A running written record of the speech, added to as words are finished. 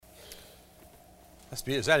That's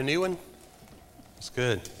beautiful. Is that a new one? That's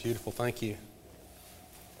good. Beautiful. Thank you.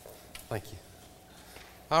 Thank you.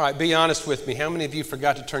 All right, be honest with me. How many of you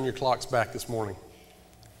forgot to turn your clocks back this morning?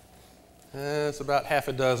 It's about half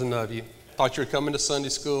a dozen of you. Thought you were coming to Sunday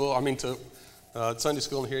school. to Sunday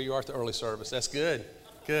school, and here you are at the early service. That's good.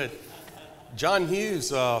 Good. John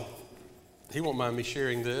Hughes, he won't mind me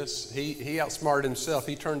sharing this. He outsmarted himself.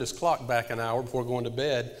 He turned his clock back an hour before going to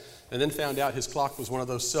bed, and then found out his clock was one of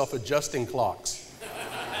those self-adjusting clocks.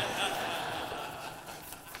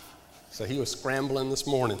 So he was scrambling this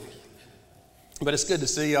morning. But it's good to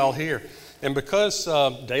see y'all here. And because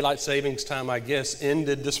daylight savings time, I guess,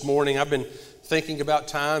 ended this morning, I've been thinking about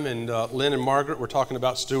time, and Lynn and Margaret were talking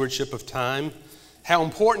about stewardship of time, how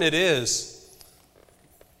important it is,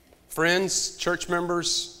 friends, church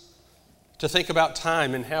members, to think about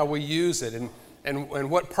time and how we use it and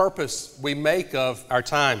what purpose we make of our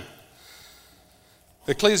time.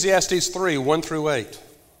 Ecclesiastes 3, 1 through 8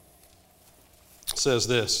 says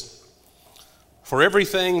this: "For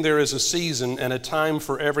everything there is a season and a time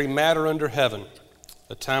for every matter under heaven,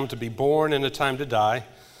 a time to be born and a time to die,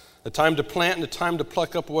 a time to plant and a time to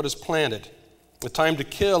pluck up what is planted, a time to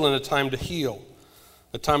kill and a time to heal,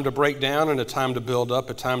 a time to break down and a time to build up,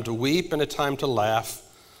 a time to weep and a time to laugh,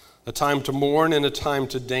 a time to mourn and a time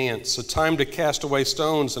to dance, a time to cast away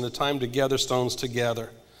stones and a time to gather stones together,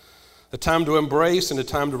 a time to embrace and a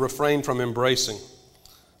time to refrain from embracing,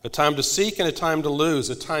 a time to seek and a time to lose,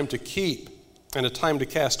 a time to keep and a time to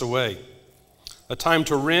cast away, a time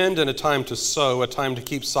to rend and a time to sow, a time to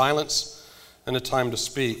keep silence and a time to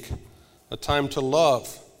speak, a time to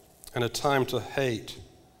love and a time to hate,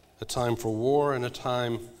 a time for war and a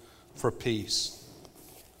time for peace."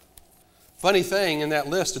 Funny thing, in that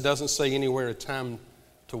list, it doesn't say anywhere a time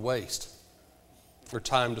to waste or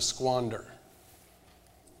time to squander.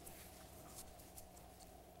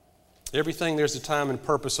 Everything, there's a time and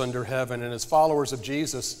purpose under heaven, and as followers of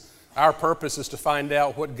Jesus, our purpose is to find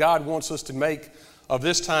out what God wants us to make of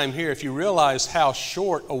this time here. If you realize how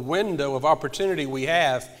short a window of opportunity we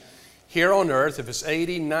have here on earth, if it's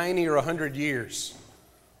 80, 90, or 100 years,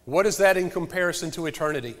 what is that in comparison to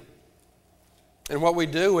eternity? And what we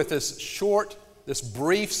do with this short, this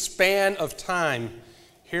brief span of time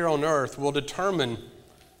here on earth will determine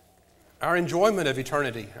our enjoyment of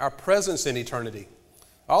eternity, our presence in eternity.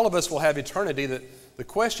 All of us will have eternity. The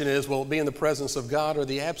question is, will it be in the presence of God or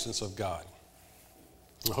the absence of God?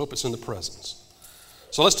 I hope it's in the presence.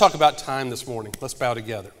 So let's talk about time this morning. Let's bow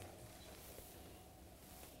together.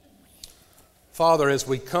 Father, as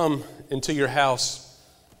we come into your house,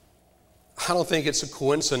 I don't think it's a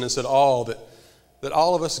coincidence at all that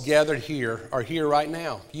all of us gathered here are here right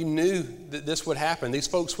now. You knew that this would happen. These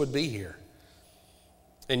folks would be here.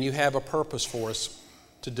 And you have a purpose for us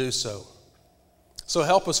to do so. So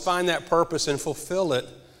help us find that purpose and fulfill it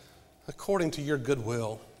according to your good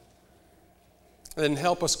will. And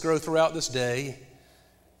help us grow throughout this day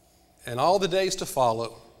and all the days to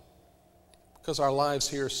follow, because our lives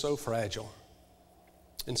here are so fragile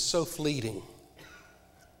and so fleeting.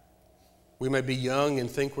 We may be young and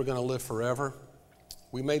think we're going to live forever.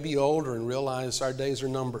 We may be older and realize our days are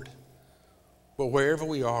numbered. But wherever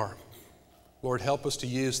we are, Lord, help us to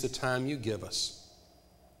use the time you give us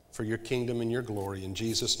for your kingdom and your glory. In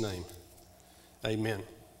Jesus' name, amen.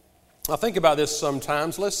 I think about this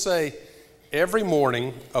sometimes. Let's say every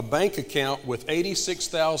morning a bank account with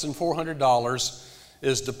 $86,400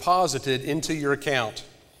 is deposited into your account.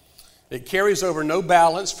 It carries over no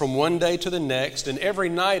balance from one day to the next, and every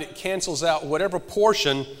night it cancels out whatever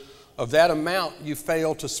portion of that amount you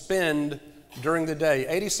fail to spend during the day.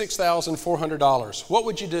 $86,400. What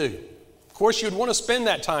would you do? Of course, you'd want to spend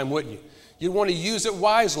that time, wouldn't you? You'd want to use it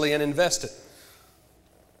wisely and invest it.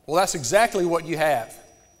 Well, that's exactly what you have,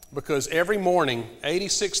 because every morning,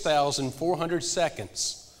 86,400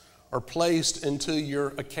 seconds are placed into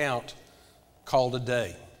your account called a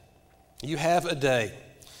day. You have a day.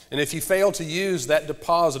 And if you fail to use that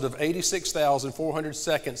deposit of 86,400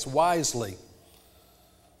 seconds wisely,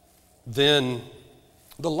 then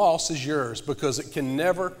the loss is yours, because it can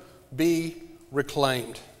never be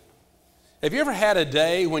reclaimed. Have you ever had a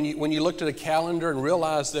day when you looked at a calendar and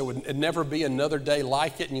realized there would never be another day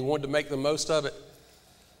like it and you wanted to make the most of it?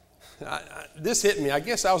 This hit me. I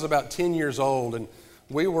guess I was about 10 years old, and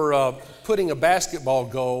we were putting a basketball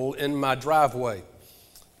goal in my driveway.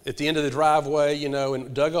 At the end of the driveway,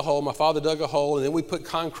 and dug a hole. My father dug a hole, and then we put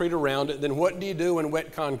concrete around it. Then what do you do in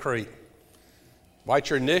wet concrete? Write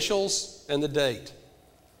your initials and the date.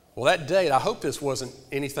 Well, that date, I hope this wasn't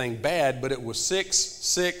anything bad, but it was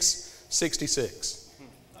 6/6/66.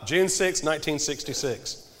 June 6,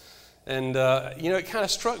 1966. And, it kind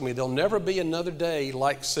of struck me. There'll never be another day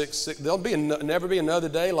like never be another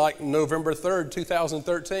day like November 3rd,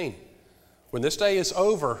 2013. When this day is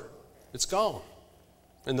over, it's gone.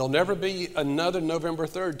 And there'll never be another November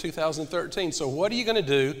 3rd, 2013. So what are you going to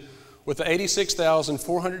do with the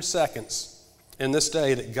 86,400 seconds in this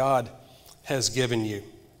day that God has given you?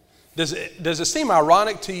 Does it seem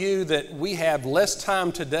ironic to you that we have less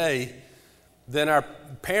time today than our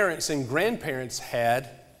parents and grandparents had,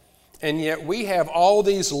 and yet we have all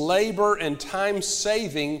these labor and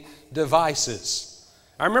time-saving devices?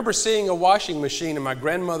 I remember seeing a washing machine in my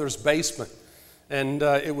grandmother's basement, and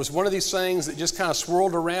it was one of these things that just kind of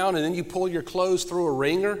swirled around, and then you pull your clothes through a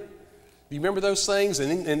wringer. Do you remember those things?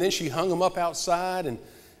 And then she hung them up outside, and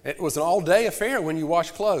it was an all-day affair when you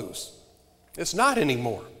wash clothes. It's not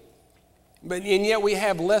anymore. And yet we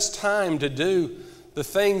have less time to do the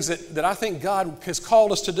things that I think God has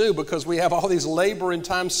called us to do because we have all these labor and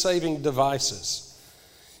time-saving devices.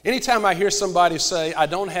 Anytime I hear somebody say, I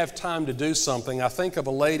don't have time to do something, I think of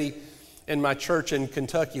a lady in my church in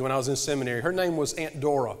Kentucky when I was in seminary. Her name was Aunt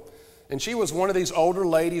Dora. And she was one of these older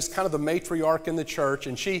ladies, kind of the matriarch in the church,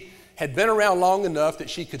 and she had been around long enough that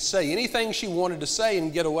she could say anything she wanted to say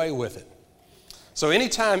and get away with it. So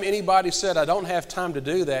anytime anybody said, I don't have time to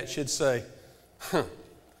do that, she'd say,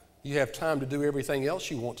 you have time to do everything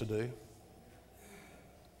else you want to do.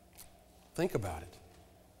 Think about it.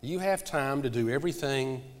 You have time to do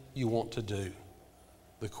everything you want to do.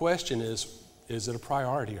 The question is it a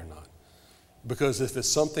priority or not? Because if it's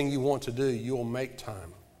something you want to do, you'll make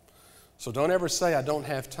time. So don't ever say, I don't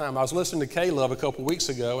have time. I was listening to Caleb a couple weeks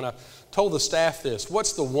ago, and I told the staff this.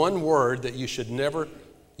 What's the one word that you should never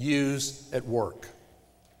use at work?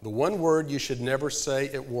 The one word you should never say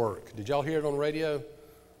at work. Did y'all hear it on the radio?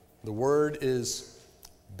 The word is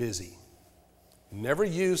busy. Never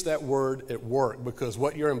use that word at work, because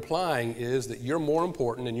what you're implying is that you're more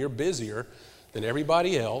important and you're busier than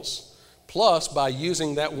everybody else. Plus, by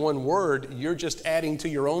using that one word, you're just adding to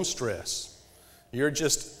your own stress. You're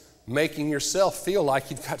just making yourself feel like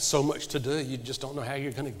you've got so much to do, you just don't know how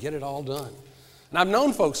you're going to get it all done. And I've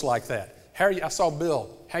known folks like that. I saw Bill.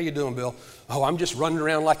 How you doing, Bill? Oh, I'm just running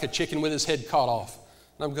around like a chicken with his head caught off.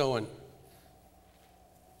 And I'm going,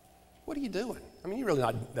 what are you doing? I mean, you're really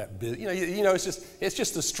not that busy. It's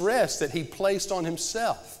just the stress that he placed on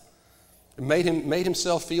himself. It made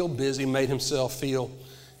himself feel busy, made himself feel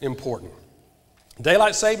important.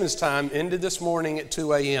 Daylight savings time ended this morning at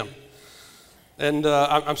 2 a.m. And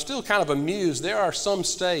I'm still kind of amused. There are some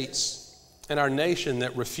states in our nation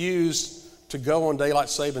that refuse to go on daylight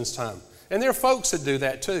savings time. And there are folks that do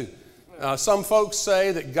that too. Some folks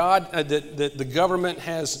say that that the government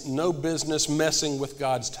has no business messing with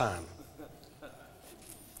God's time.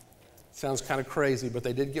 Sounds kind of crazy, but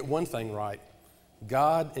they did get one thing right.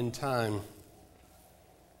 God and time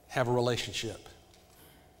have a relationship.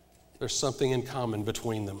 There's something in common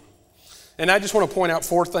between them. And I just want to point out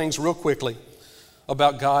 4 things real quickly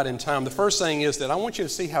about God and time. The first thing is that I want you to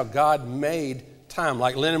see how God made time.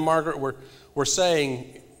 Like Lynn and Margaret were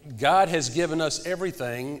saying, God has given us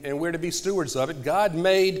everything, and we're to be stewards of it. God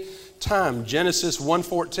made time. Genesis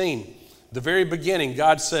 1:14, the very beginning,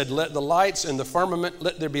 God said, let there be lights in the firmament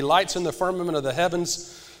of the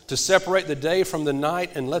heavens to separate the day from the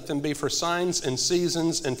night, and let them be for signs and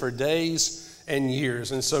seasons and for days and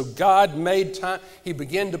years. And so God made time. He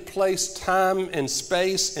began to place time and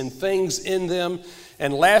space and things in them.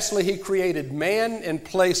 And lastly, he created man and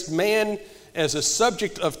placed man as a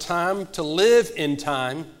subject of time, to live in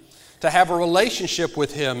time, to have a relationship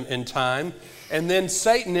with him in time. And then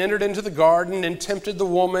Satan entered into the garden and tempted the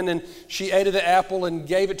woman, and she ate of the apple and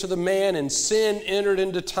gave it to the man, and sin entered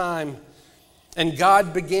into time. And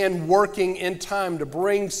God began working in time to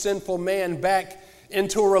bring sinful man back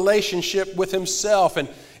into a relationship with himself.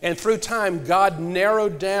 And through time, God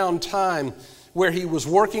narrowed down time where he was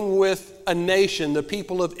working with a nation, the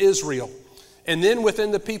people of Israel. And then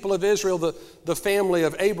within the people of Israel, the family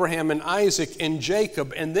of Abraham and Isaac and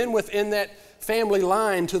Jacob. And then within that family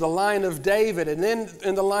line to the line of David. And then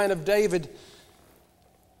in the line of David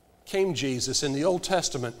came Jesus in the Old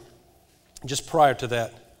Testament. Just prior to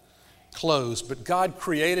that, closed. But God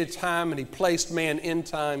created time, and he placed man in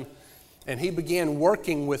time. And he began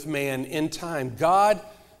working with man in time. God,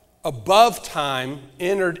 above time,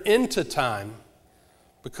 entered into time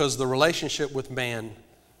because of the relationship with man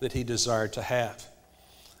that he desired to have.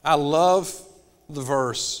 I love the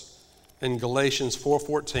verse in Galatians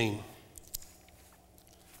 4:14,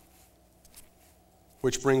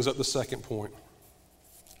 which brings up the second point.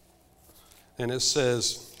 And it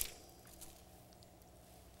says,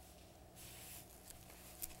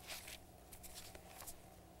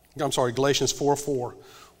 Galatians 4:4.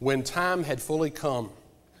 When time had fully come,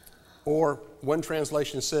 or one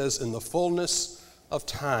translation says, in the fullness of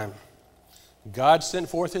time, God sent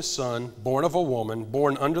forth his Son, born of a woman,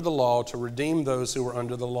 born under the law, to redeem those who were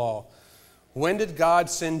under the law. When did God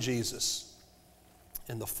send Jesus?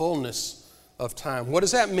 In the fullness of time. What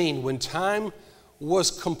does that mean? When time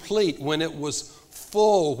was complete, when it was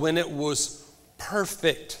full, when it was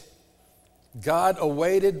perfect. God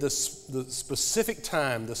awaited the specific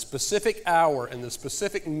time, the specific hour, and the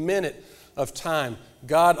specific minute of time.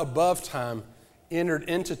 God above time entered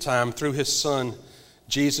into time through his Son,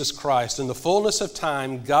 Jesus Christ. In the fullness of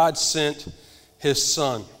time, God sent his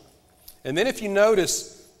Son. And then if you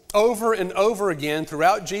notice, over and over again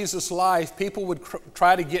throughout Jesus' life, people would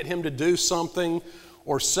try to get him to do something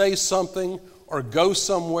or say something or go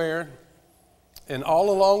somewhere. And all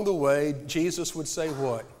along the way, Jesus would say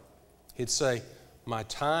what? He'd say, my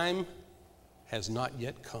time has not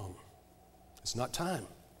yet come. It's not time.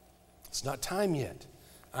 It's not time yet.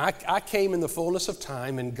 I came in the fullness of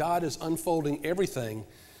time, and God is unfolding everything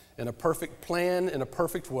in a perfect plan, in a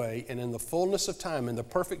perfect way, and in the fullness of time, in the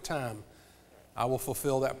perfect time, I will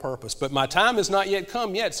fulfill that purpose. But my time has not yet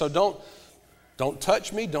come yet, so don't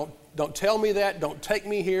touch me, don't tell me that, don't take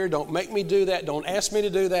me here, don't make me do that, don't ask me to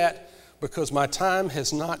do that, because my time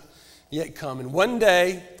has not yet come. And one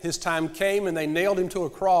day, his time came, and they nailed him to a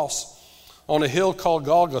cross on a hill called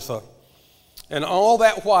Golgotha. And all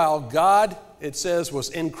that while, God, it says, was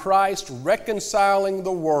in Christ reconciling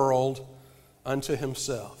the world unto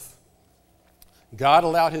himself. God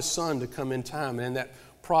allowed his Son to come in time, and in that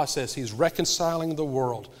process, he's reconciling the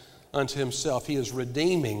world unto himself. He is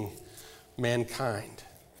redeeming mankind.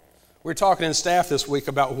 We were talking in staff this week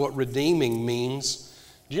about what redeeming means.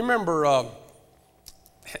 Do you remember,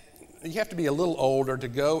 you have to be a little older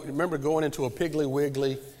to remember going into a Piggly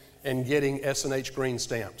Wiggly and getting S&H green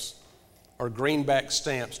stamps or greenback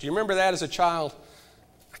stamps. Do you remember that as a child?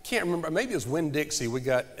 I can't remember. Maybe it was Winn-Dixie. We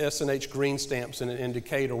got S&H green stamps in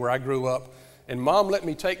Decatur where I grew up. And Mom let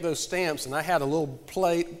me take those stamps, and I had a little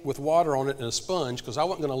plate with water on it and a sponge because I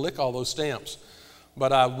wasn't going to lick all those stamps.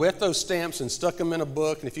 But I wet those stamps and stuck them in a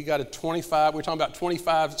book, and if you got a 25, we're talking about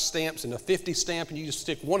 25 stamps and a 50 stamp, and you just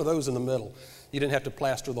stick one of those in the middle. You didn't have to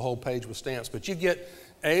plaster the whole page with stamps. But you get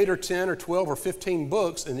 8 or 10 or 12 or 15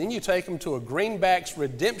 books, and then you take them to a greenbacks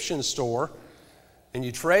redemption store, and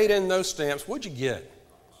you trade in those stamps. What'd you get?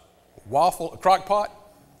 A crock pot,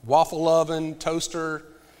 waffle oven, toaster,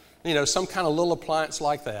 some kind of little appliance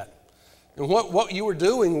like that. And what you were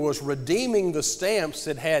doing was redeeming the stamps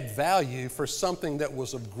that had value for something that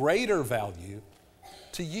was of greater value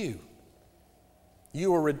to you.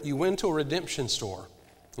 You went to a redemption store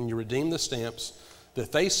and you redeemed the stamps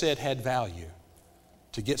that they said had value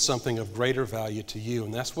to get something of greater value to you.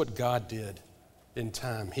 And that's what God did in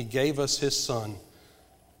time. He gave us his Son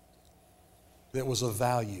that was of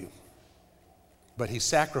value, but he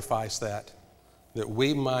sacrificed that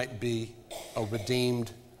we might be a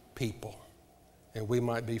redeemed people and we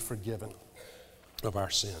might be forgiven of our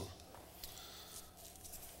sin.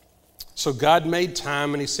 So God made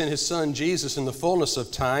time, and he sent his Son Jesus in the fullness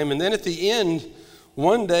of time. And then at the end,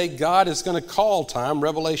 one day, God is going to call time.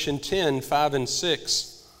 Revelation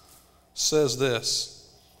 10:5-6 says this: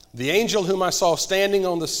 the angel whom I saw standing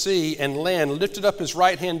on the sea and land lifted up his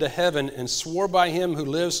right hand to heaven and swore by him who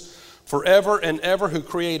lives forever and ever, who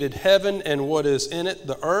created heaven and what is in it,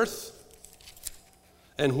 the earth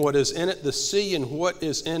and what is in it, the sea and what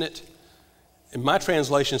is in it. And my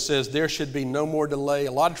translation says there should be no more delay.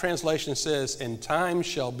 A lot of translation says, and time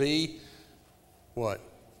shall be what?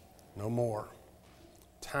 No more.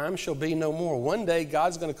 Time shall be no more. One day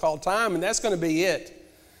God's going to call time, and that's going to be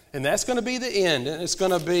it. And that's going to be the end. And it's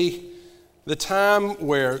going to be the time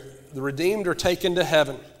where the redeemed are taken to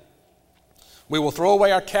heaven. We will throw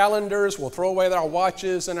away our calendars, we'll throw away our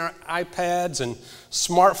watches and our iPads and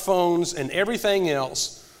smartphones and everything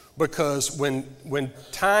else, because when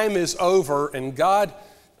time is over and God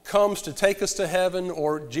comes to take us to heaven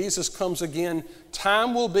or Jesus comes again,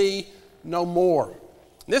 time will be no more.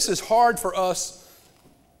 This is hard for us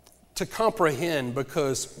to comprehend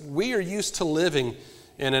because we are used to living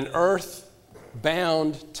in an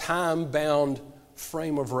earth-bound, time-bound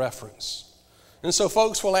frame of reference. And so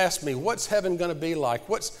folks will ask me, what's heaven going to be like?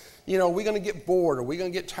 Are we going to get bored? Are we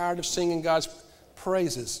going to get tired of singing God's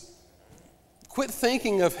praises? Quit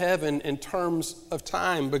thinking of heaven in terms of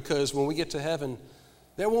time, because when we get to heaven,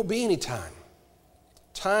 there won't be any time.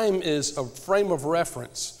 Time is a frame of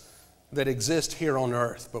reference that exists here on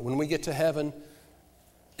earth. But when we get to heaven,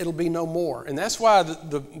 it'll be no more. And that's why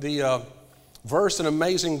the verse in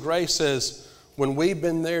Amazing Grace says, when we've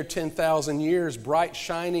been there 10,000 years, bright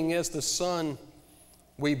shining as the sun,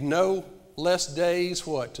 we've no less days,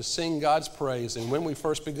 what? To sing God's praise than when we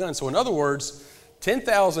first begun. So in other words,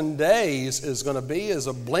 10,000 days is going to be as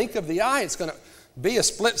a blink of the eye. It's going to be a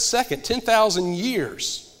split second. 10,000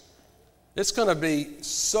 years. It's going to be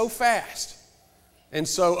so fast. And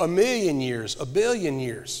so 1,000,000 years, 1,000,000,000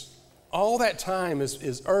 years, all that time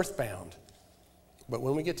is earthbound. But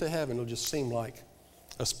when we get to heaven, it'll just seem like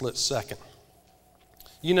a split second.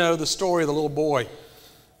 You know the story of the little boy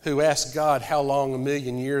who asked God how long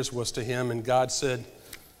 1,000,000 years was to him, and God said,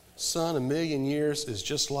 "Son, 1,000,000 years is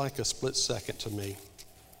just like a split second to me."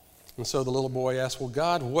 And so the little boy asked, "Well,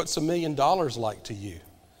 God, what's $1,000,000 like to you?"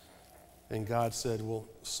 And God said, "Well,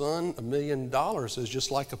 son, $1,000,000 is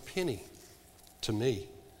just like a penny to me."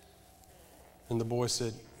 And the boy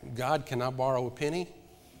said, "God, can I borrow a penny?"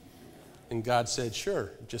 And God said,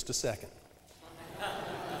 "Sure, just a second."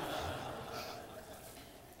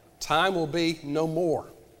 Time will be no more.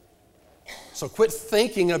 So quit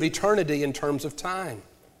thinking of eternity in terms of time.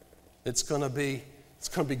 It's going to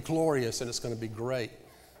be glorious, and it's going to be great.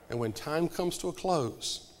 And when time comes to a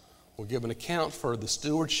close, we'll give an account for the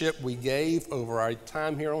stewardship we gave over our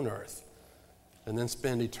time here on earth, and then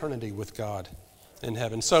spend eternity with God in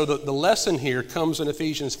heaven. So the lesson here comes in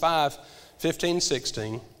Ephesians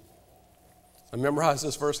 5:15-16. I memorized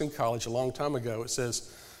this verse in college a long time ago. It says,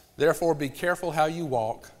 "Therefore be careful how you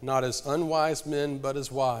walk, not as unwise men, but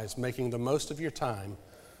as wise, making the most of your time,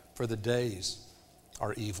 for the days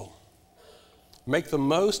are evil." Make the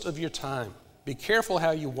most of your time. Be careful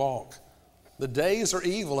how you walk. The days are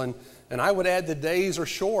evil, and I would add the days are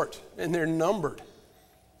short, and they're numbered.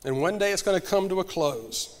 And one day it's going to come to a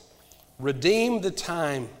close. Redeem the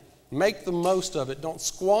time. Make the most of it. Don't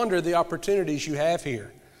squander the opportunities you have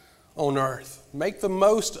here on earth. Make the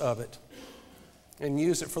most of it and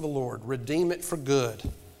use it for the Lord. Redeem it for good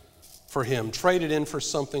for Him. Trade it in for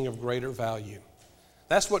something of greater value.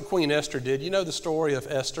 That's what Queen Esther did. You know the story of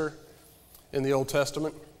Esther in the Old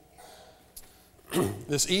Testament?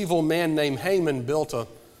 This evil man named Haman built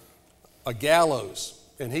a gallows,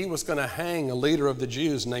 and he was going to hang a leader of the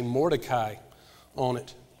Jews named Mordecai on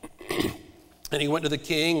it. And he went to the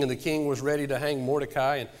king, and the king was ready to hang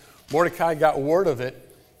Mordecai, and Mordecai got word of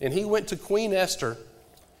it, and he went to Queen Esther,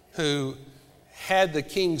 who had the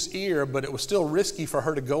king's ear, but it was still risky for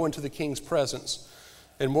her to go into the king's presence.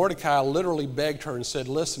 And Mordecai literally begged her and said,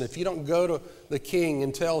 "Listen, if you don't go to the king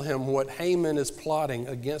and tell him what Haman is plotting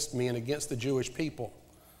against me and against the Jewish people,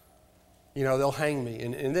 they'll hang me."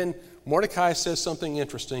 And then Mordecai says something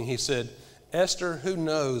interesting. He said, "Esther, who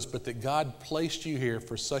knows but that God placed you here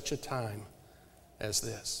for such a time as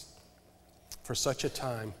this?" For such a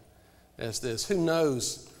time as this. Who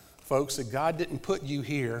knows, folks, that God didn't put you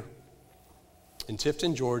here in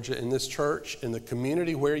Tifton, Georgia, in this church, in the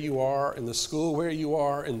community where you are, in the school where you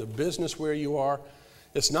are, in the business where you are.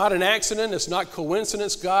 It's not an accident. It's not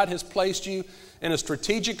coincidence. God has placed you in a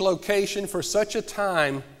strategic location for such a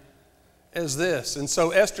time as this. And so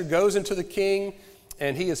Esther goes into the king,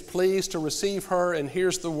 and he is pleased to receive her, and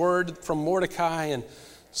here's the word from Mordecai. And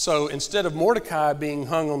so instead of Mordecai being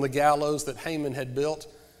hung on the gallows that Haman had built,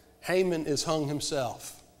 Haman is hung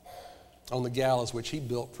himself on the gallows which he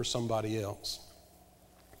built for somebody else.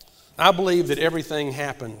 I believe that everything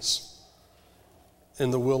happens in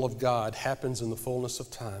the will of God, happens in the fullness of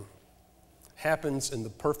time, happens in the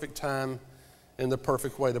perfect time, in the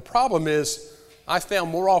perfect way. The problem is, I found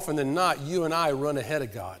more often than not, you and I run ahead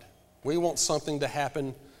of God. We want something to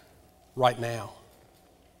happen right now.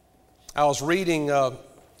 I was reading a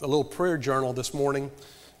little prayer journal this morning,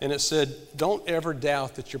 and it said, "Don't ever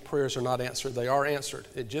doubt that your prayers are not answered. They are answered.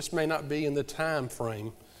 It just may not be in the time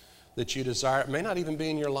frame that you desire. It may not even be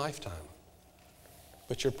in your lifetime,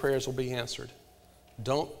 but your prayers will be answered."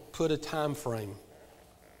 Don't put a time frame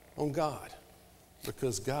on God,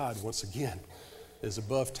 because God, once again, is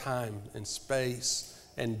above time and space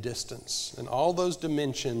and distance and all those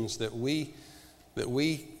dimensions that we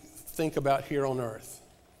think about here on earth.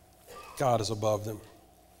 God is above them.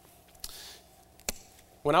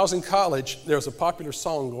 When I was in college, there was a popular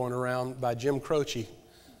song going around by Jim Croce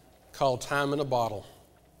called "Time in a Bottle."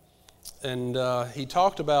 And he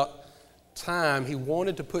talked about time. He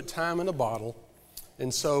wanted to put time in a bottle.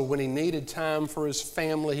 And so when he needed time for his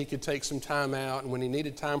family, he could take some time out. And when he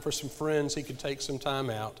needed time for some friends, he could take some time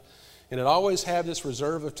out. And it always had this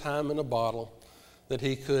reserve of time in a bottle that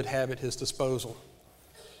he could have at his disposal.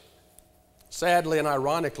 Sadly and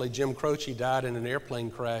ironically, Jim Croce died in an airplane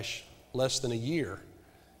crash less than a year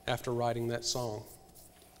after writing that song.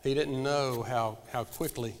 He didn't know how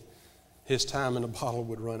quickly his time in a bottle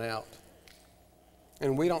would run out.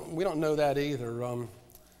 And we don't know that either.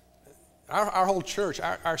 Our whole church,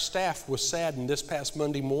 our staff was saddened this past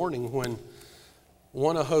Monday morning when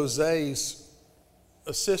one of Jose's,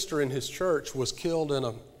 a sister in his church, was killed in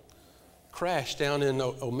a crash down in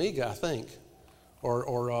Omega, I think,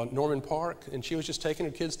 or Norman Park. And she was just taking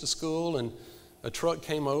her kids to school, and a truck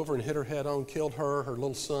came over and hit her head on, killed her. Her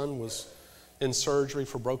little son was in surgery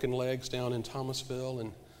for broken legs down in Thomasville.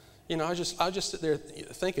 And I just sit there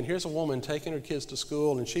thinking, here's a woman taking her kids to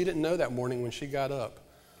school, and she didn't know that morning when she got up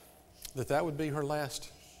that would be her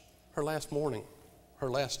last morning, her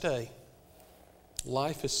last day.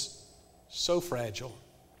 Life is so fragile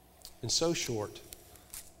and so short.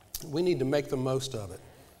 We need to make the most of it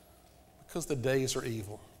because the days are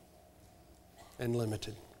evil and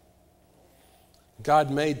limited.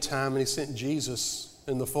 God made time, and He sent Jesus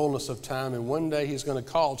in the fullness of time, and one day He's going to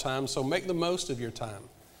call time, so make the most of your time.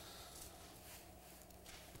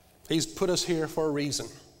 He's put us here for a reason.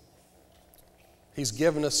 He's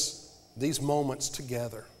given us these moments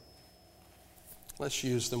together. Let's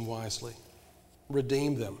use them wisely.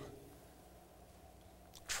 Redeem them.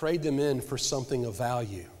 Trade them in for something of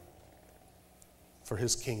value for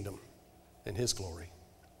His kingdom and His glory.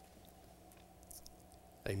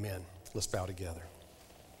 Amen. Let's bow together.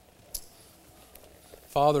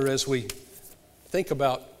 Father, as we think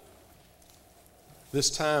about this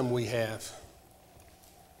time we have,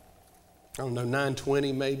 I don't know,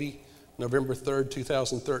 9/20 maybe, November 3rd,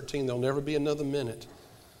 2013, there'll never be another minute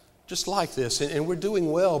just like this. And we're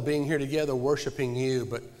doing well being here together worshiping You,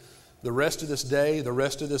 but the rest of this day, the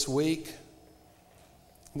rest of this week,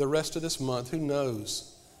 the rest of this month, who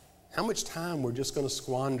knows how much time we're just going to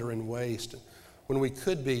squander and waste when we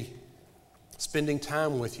could be spending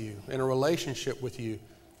time with You, in a relationship with You,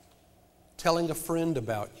 telling a friend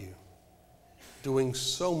about You, doing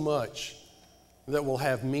so much that will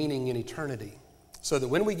have meaning in eternity, so that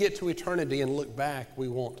when we get to eternity and look back, we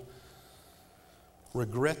won't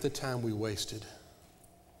regret the time we wasted,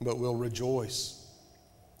 but we'll rejoice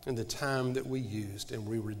in the time that we used and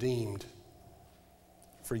we redeemed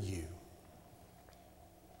for You.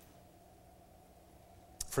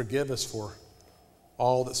 Forgive us for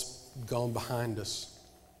all that's gone behind us.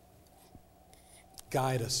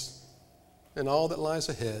 Guide us in all that lies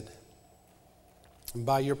ahead. And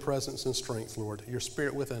by Your presence and strength, Lord, Your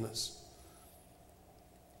Spirit within us,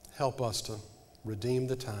 help us to redeem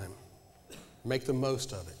the time, make the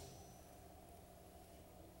most of it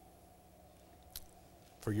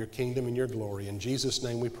for Your kingdom and Your glory. In Jesus'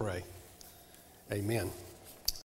 name we pray. Amen.